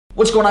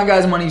What's going on,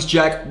 guys? My name's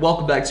Jack.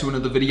 Welcome back to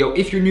another video.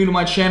 If you're new to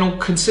my channel,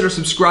 consider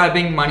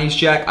subscribing. My name's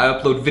Jack. I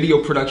upload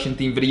video production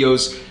themed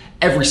videos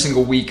every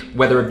single week,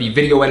 whether it be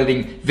video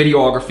editing,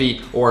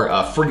 videography,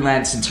 or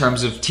freelance in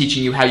terms of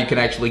teaching you how you can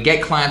actually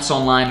get clients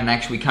online and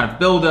actually kind of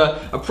build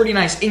a pretty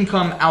nice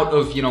income out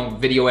of,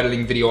 video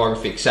editing,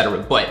 videography, etc.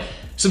 But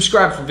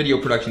subscribe for video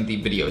production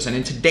themed videos. And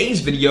in today's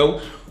video,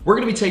 we're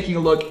gonna be taking a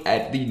look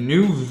at the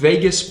new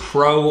Vegas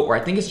Pro, or I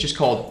think it's just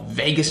called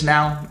Vegas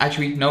now.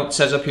 Actually, no, it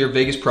says up here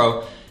Vegas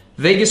Pro.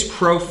 Vegas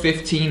Pro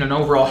 15, and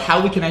overall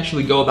how we can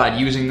actually go about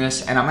using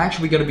this. And I'm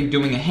actually gonna be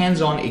doing a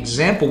hands-on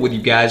example with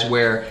you guys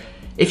where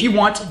if you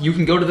want, you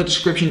can go to the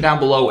description down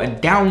below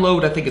and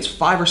download, I think it's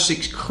 5 or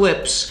 6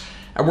 clips.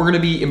 And we're gonna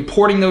be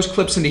importing those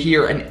clips into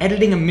here and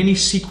editing a mini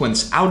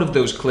sequence out of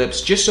those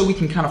clips just so we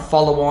can kind of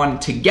follow on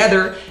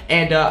together.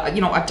 And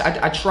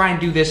I try and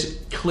do this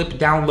clip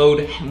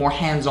download, more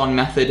hands-on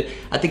method.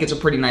 I think it's a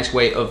pretty nice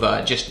way of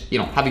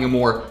having a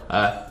more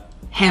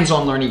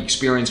hands-on learning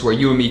experience where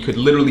you and me could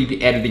literally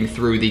be editing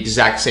through the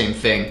exact same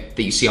thing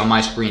that you see on my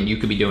screen. You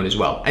could be doing as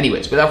well.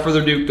 Anyways, without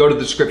further ado, go to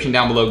the description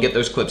down below, get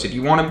those clips if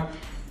you want them.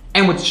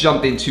 And let's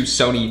jump into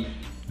Sony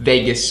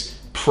Vegas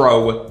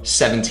Pro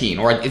 17,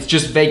 or it's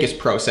just Vegas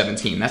Pro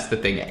 17. That's the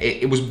thing.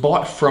 It was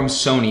bought from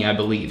Sony, I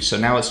believe. So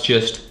now it's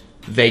just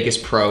Vegas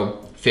Pro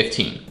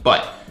 15.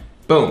 But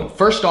boom,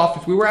 first off,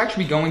 if we were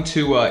actually going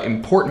to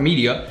import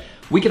media,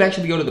 we could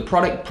actually go to the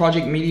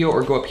project media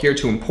or go up here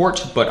to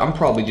import, but I'm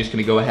probably just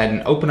gonna go ahead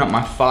and open up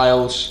my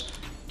files,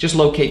 just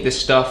locate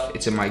this stuff.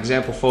 It's in my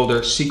example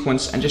folder,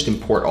 sequence, and just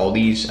import all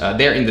these.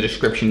 They're in the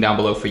description down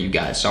below for you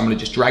guys. So I'm gonna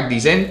just drag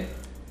these in,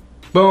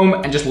 boom,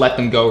 and just let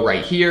them go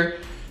right here.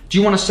 Do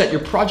you wanna set your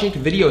project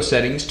video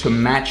settings to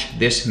match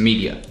this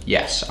media?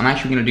 Yes, I'm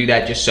actually gonna do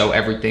that just so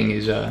everything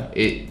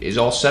is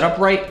all set up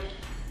right.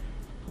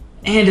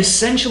 And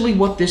essentially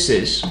what this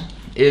is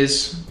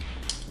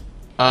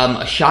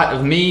a shot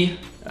of me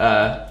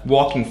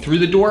walking through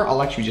the door.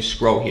 I'll actually just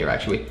scroll here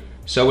actually.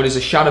 So it is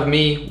a shot of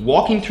me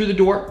walking through the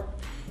door.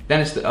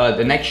 Then it's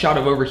the next shot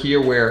of over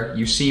here where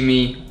you see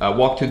me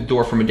walk through the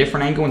door from a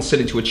different angle and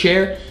sit into a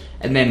chair.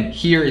 And then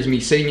here is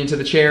me sitting into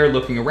the chair,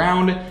 looking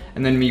around,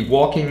 and then me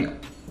walking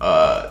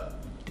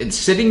and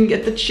sitting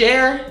at the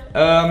chair,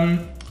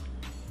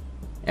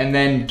 and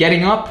then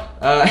getting up.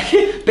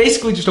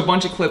 Basically just a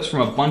bunch of clips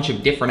from a bunch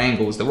of different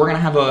angles that we're gonna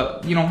have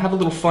a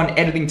little fun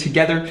editing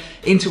together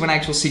into an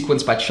actual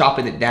sequence by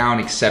chopping it down,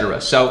 etc.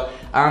 So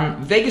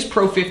Vegas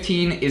Pro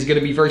 15 is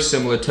gonna be very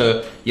similar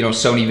to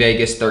Sony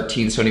Vegas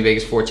 13, Sony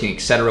Vegas 14,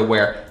 etc.,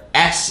 where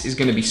S is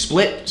gonna be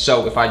split.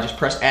 So if I just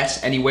press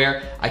S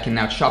anywhere, I can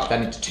now chop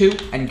that into 2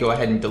 and go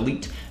ahead and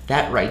delete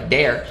that right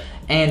there.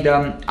 And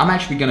I'm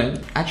actually gonna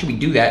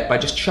do that by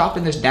just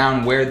chopping this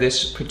down where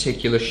this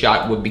particular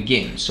shot would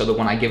begin, so that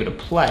when I give it a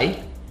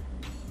play,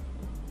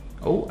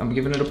 I'm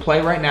giving it a play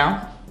right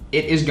now,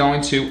 it is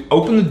going to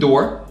open the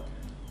door,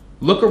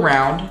 look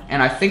around,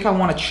 and I think I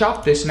wanna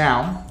chop this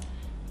now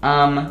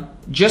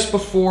just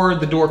before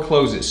the door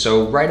closes,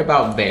 so right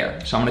about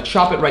there. So I'm gonna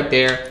chop it right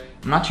there.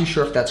 I'm not too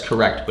sure if that's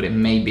correct, but it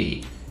may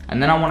be.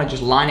 And then I wanna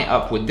just line it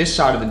up with this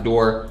side of the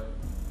door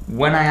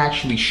when I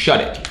actually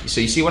shut it.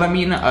 So you see what I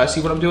mean?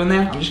 See what I'm doing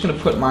there? I'm just gonna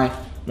put my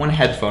one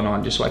headphone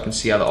on just so I can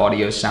see how the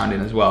audio is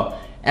sounding as well.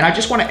 And I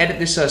just wanna edit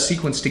this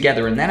sequence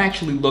together and then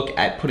actually look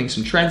at putting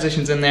some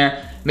transitions in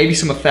there, maybe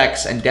some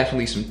effects, and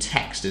definitely some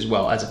text as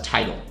well as a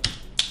title.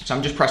 So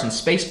I'm just pressing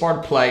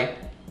spacebar to play.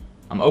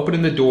 I'm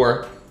opening the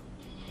door.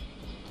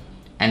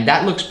 And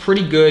that looks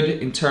pretty good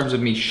in terms of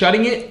me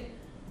shutting it.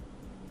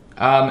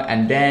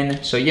 And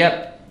then, so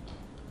yep,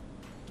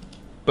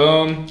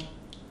 boom.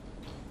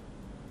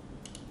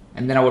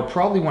 And then I would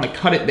probably want to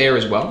cut it there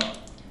as well.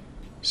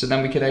 So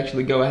then we could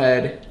actually go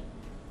ahead,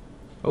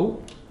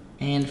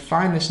 and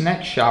find this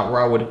next shot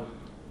where I would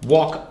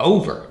walk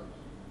over.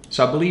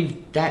 So I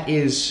believe that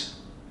is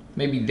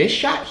maybe this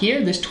shot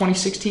here, this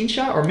 2016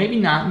 shot, or maybe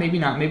not, maybe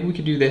we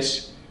could do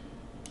this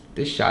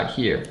shot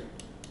here.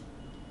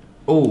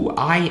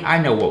 I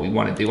know what we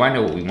want to do.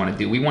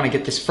 We want to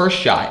get this first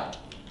shot,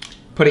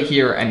 put it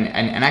here,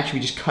 and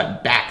actually just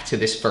cut back to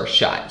this first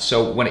shot.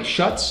 So when it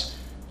shuts,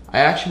 I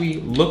actually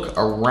look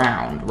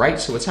around, right?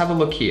 So let's have a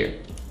look here.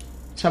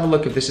 Let's have a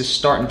look if this is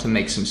starting to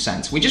make some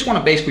sense. We just want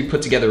to basically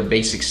put together a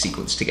basic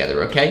sequence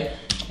together, okay?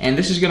 And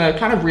this is gonna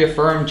kind of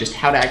reaffirm just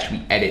how to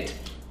actually edit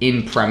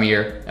in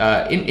Premiere,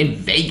 in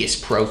Vegas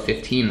Pro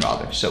 15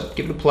 rather. So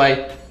give it a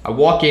play. I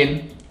walk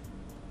in,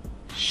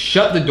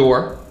 shut the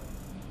door.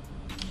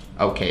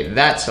 Okay,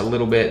 that's a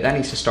little bit, that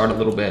needs to start a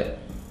little bit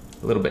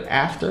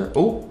after.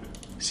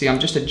 See, I'm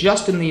just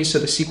adjusting these so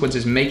the sequence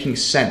is making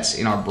sense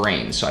in our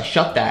brain. So I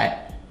shut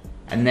that.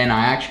 And then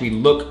I actually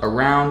look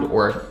around,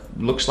 or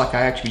looks like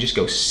I actually just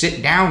go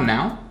sit down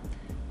now.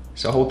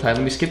 So hold tight,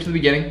 let me skip to the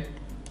beginning.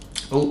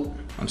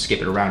 I'm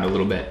skipping around a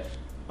little bit.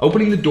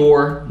 Opening the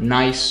door,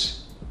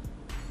 nice.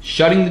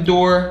 Shutting the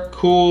door,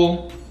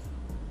 cool.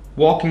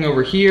 Walking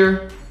over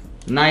here,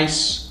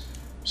 nice.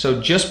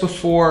 So just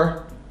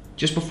before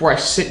I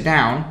sit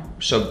down,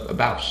 so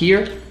about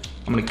here,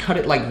 I'm gonna cut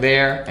it like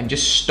there and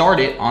just start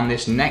it on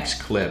this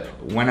next clip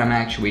when I'm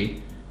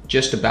actually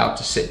just about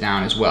to sit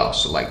down as well.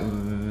 So like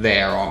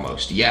there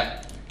almost,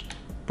 yep.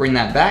 Bring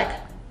that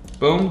back,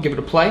 boom, give it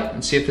a play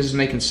and see if this is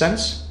making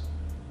sense.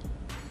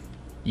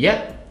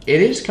 Yep,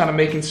 it is kind of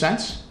making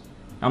sense.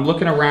 I'm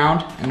looking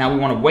around and now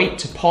we want to wait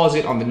to pause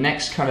it on the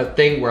next kind of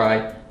thing where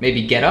I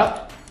maybe get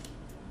up.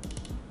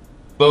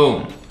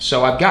 Boom,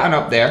 so I've gotten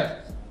up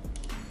there.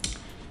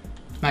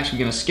 I'm actually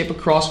gonna skip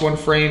across one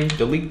frame,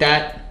 delete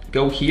that,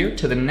 go here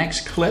to the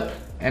next clip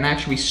and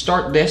actually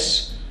start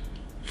this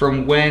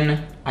from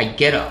when I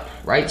get up,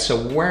 right?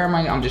 So where am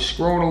I? I'm just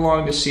scrolling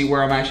along to see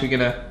where I'm actually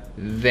gonna,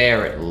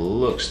 there it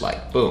looks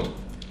like, boom.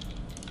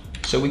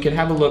 So we could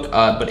have a look,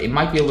 but it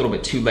might be a little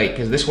bit too late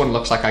because this one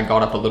looks like I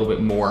got up a little bit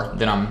more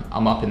than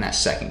I'm up in that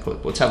second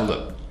clip. Let's have a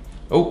look.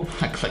 Oh,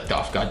 I clicked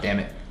off, god damn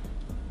it.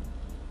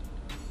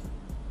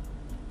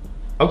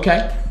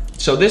 Okay,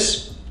 so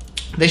this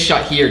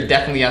shot here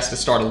definitely has to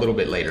start a little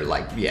bit later,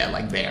 like, yeah,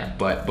 like there,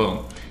 but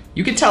boom.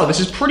 You can tell this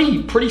is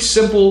pretty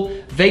simple.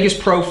 Vegas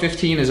Pro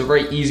 15 is a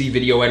very easy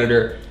video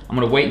editor. I'm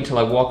gonna wait until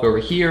I walk over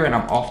here and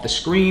I'm off the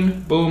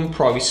screen. Boom,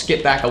 probably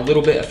skip back a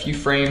little bit, a few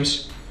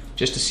frames,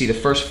 just to see the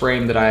first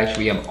frame that I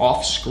actually am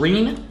off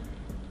screen.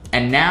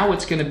 And now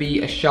it's gonna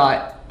be a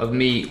shot of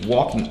me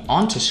walking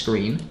onto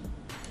screen.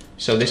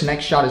 So this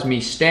next shot is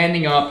me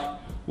standing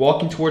up,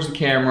 walking towards the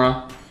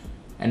camera,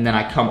 and then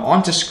I come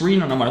onto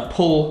screen and I'm gonna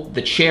pull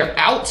the chair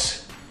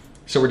out.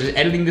 So we're just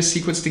editing this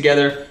sequence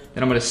together.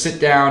 Then I'm gonna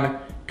sit down,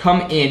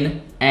 come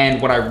in,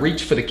 and when I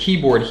reach for the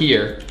keyboard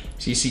here,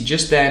 so you see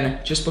just then,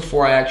 just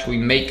before I actually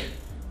make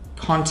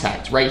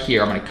contact right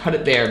here, I'm gonna cut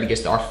it there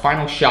because our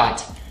final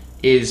shot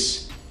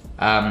is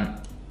a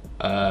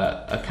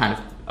kind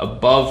of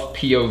above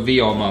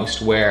POV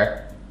almost,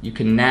 where you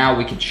can now,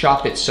 we can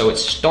chop it so it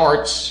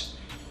starts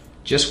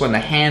just when the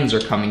hands are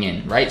coming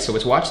in, right? So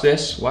it's watch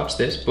this,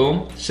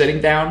 boom,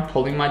 sitting down,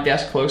 pulling my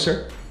desk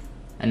closer,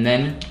 and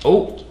then,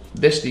 oh,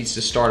 this needs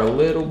to start a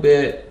little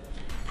bit,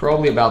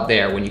 probably about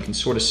there, when you can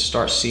sort of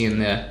start seeing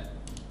the,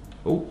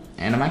 oh,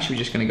 and I'm actually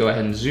just gonna go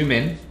ahead and zoom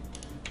in,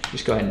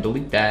 just go ahead and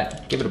delete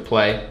that, give it a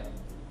play,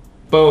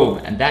 boom,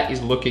 and that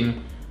is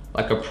looking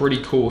like a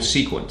pretty cool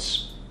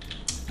sequence.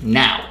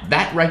 Now,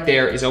 that right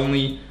there is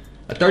only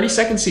a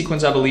 30-second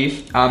sequence, I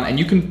believe, and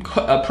you can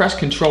press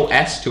Control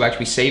S to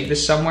actually save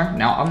this somewhere.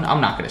 Now,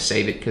 I'm not gonna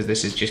save it because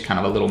this is just kind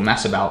of a little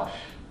mess about,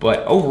 but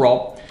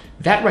overall,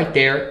 that right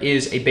there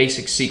is a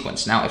basic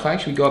sequence. Now, if I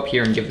actually go up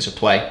here and give this a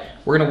play,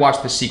 we're gonna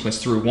watch this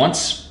sequence through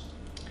once.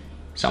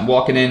 So I'm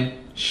walking in,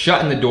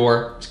 shutting the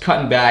door, it's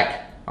cutting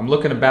back, I'm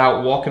looking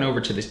about, walking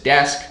over to this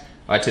desk,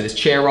 to this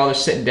chair rather,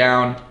 sitting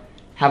down,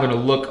 having a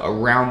look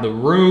around the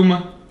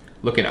room,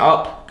 looking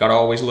up, gotta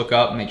always look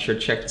up, make sure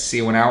to check the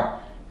ceiling out.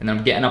 And then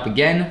I'm getting up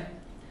again,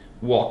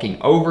 walking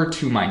over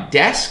to my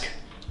desk,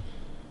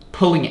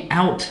 pulling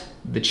out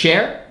the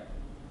chair.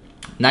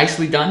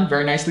 Nicely done,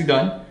 very nicely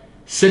done.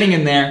 Sitting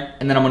in there,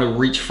 and then I'm gonna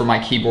reach for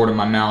my keyboard and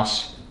my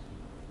mouse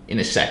in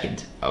a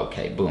second.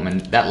 Okay, boom,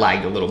 and that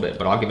lagged a little bit,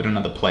 but I'll give it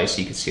another play so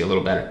you can see a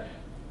little better.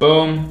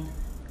 Boom.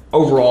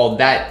 Overall,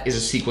 that is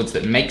a sequence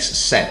that makes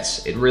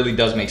sense. It really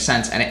does make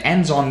sense, and it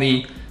ends on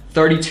the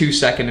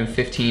 32-second and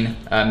 15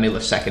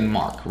 millisecond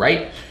mark,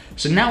 right?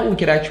 So now what we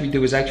could actually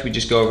do is actually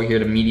just go over here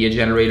to media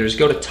generators,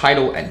 go to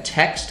title and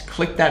text,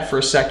 click that for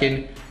a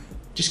second,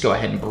 just go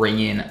ahead and bring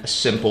in a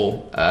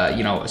simple,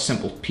 a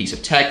simple piece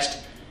of text.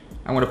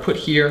 I want to put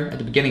here at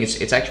the beginning,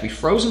 it's actually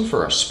frozen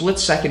for a split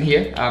second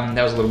here.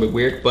 That was a little bit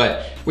weird,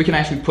 but we can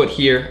actually put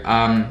here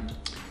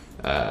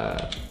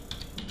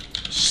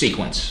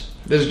sequence.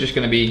 This is just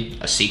going to be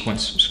a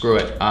sequence, screw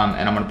it.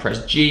 And I'm going to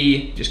press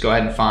G, just go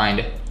ahead and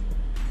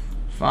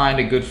find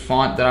a good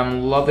font that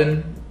I'm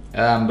loving.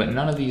 But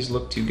none of these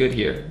look too good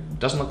here.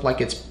 Doesn't look like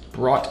it's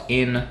brought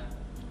in.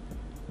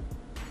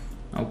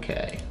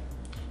 Okay,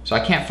 so I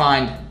can't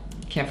find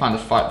the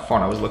font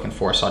I was looking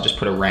for, so I'll just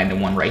put a random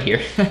one right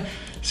here.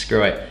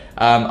 Screw it.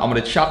 I'm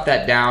gonna chop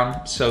that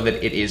down so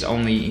that it is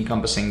only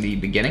encompassing the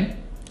beginning.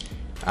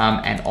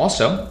 And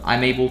also,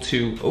 I'm able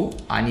to, oh,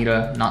 I need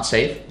a not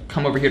save.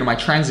 Come over here to my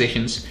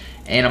transitions,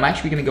 and I'm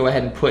actually gonna go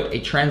ahead and put a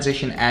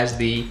transition as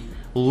the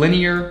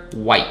linear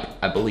wipe,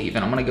 I believe.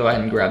 And I'm gonna go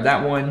ahead and grab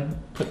that one,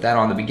 put that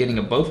on the beginning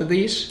of both of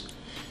these,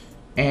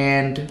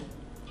 and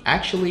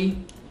actually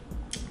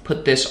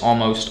put this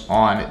almost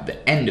on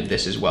the end of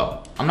this as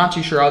well. I'm not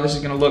too sure how this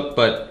is gonna look,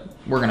 but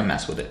we're gonna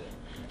mess with it.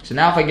 So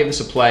now if I give this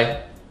a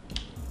play,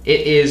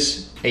 it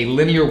is a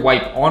linear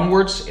wipe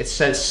onwards. It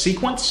says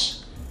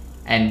sequence,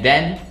 and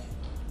then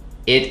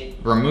it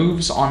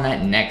removes on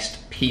that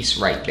next piece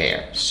right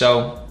there.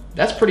 So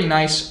that's pretty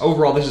nice.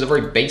 Overall, this is a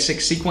very basic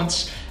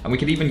sequence, and we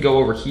could even go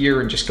over here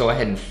and just go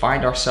ahead and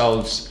find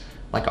ourselves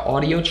like an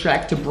audio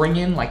track to bring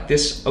in, like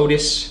this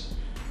Otis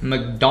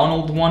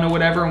McDonald one or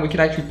whatever, and we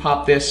could actually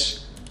pop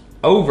this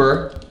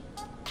over.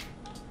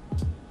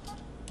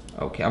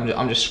 Okay,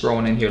 I'm just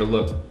scrolling in here to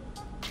look.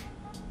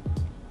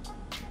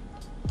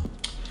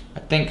 I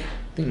think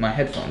my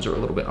headphones are a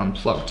little bit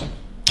unplugged.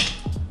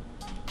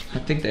 I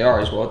think they are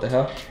as well. What the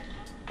hell?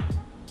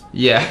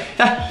 Yeah.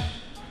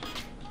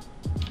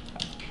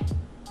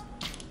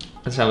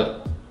 Let's have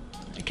it.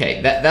 Okay,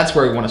 that's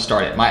where we want to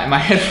start it. My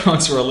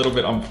headphones were a little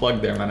bit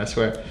unplugged there, man, I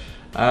swear.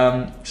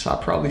 So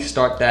I'll probably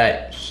start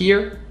that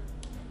here,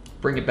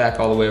 bring it back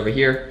all the way over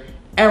here,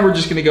 and we're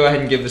just gonna go ahead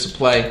and give this a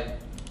play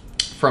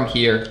from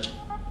here.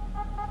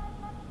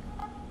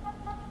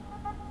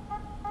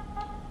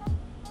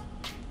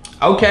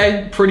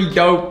 Okay, pretty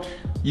dope.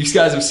 You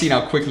guys have seen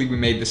how quickly we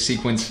made this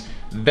sequence.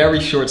 Very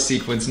short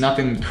sequence,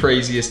 nothing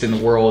craziest in the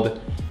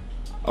world.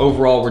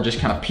 Overall, we're just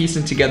kind of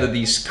piecing together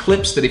these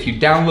clips that if you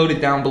download it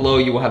down below,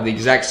 you will have the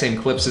exact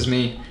same clips as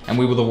me, and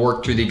we will have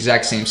worked through the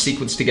exact same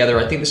sequence together.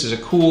 I think this is a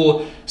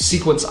cool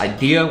sequence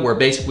idea where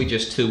basically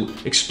just to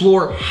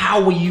explore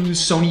how we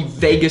use Sony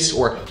Vegas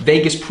or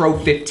Vegas Pro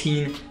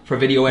 15 for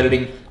video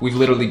editing, we've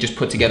literally just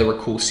put together a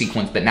cool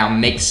sequence that now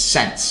makes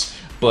sense.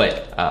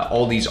 But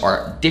all these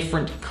are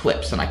different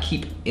clips, and I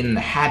keep in the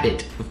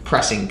habit of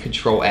pressing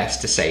Control S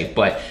to save.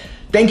 But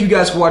thank you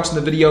guys for watching the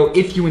video.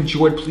 If you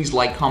enjoyed, please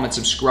like, comment,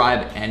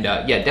 subscribe, and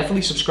yeah,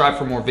 definitely subscribe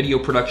for more video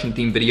production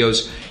themed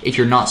videos. If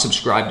you're not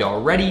subscribed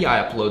already,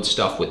 I upload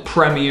stuff with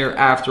Premiere,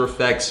 After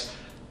Effects,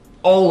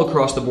 all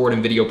across the board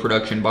in video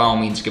production. By all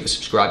means, give a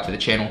subscribe to the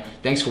channel.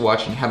 Thanks for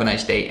watching. Have a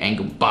nice day, and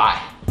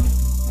goodbye.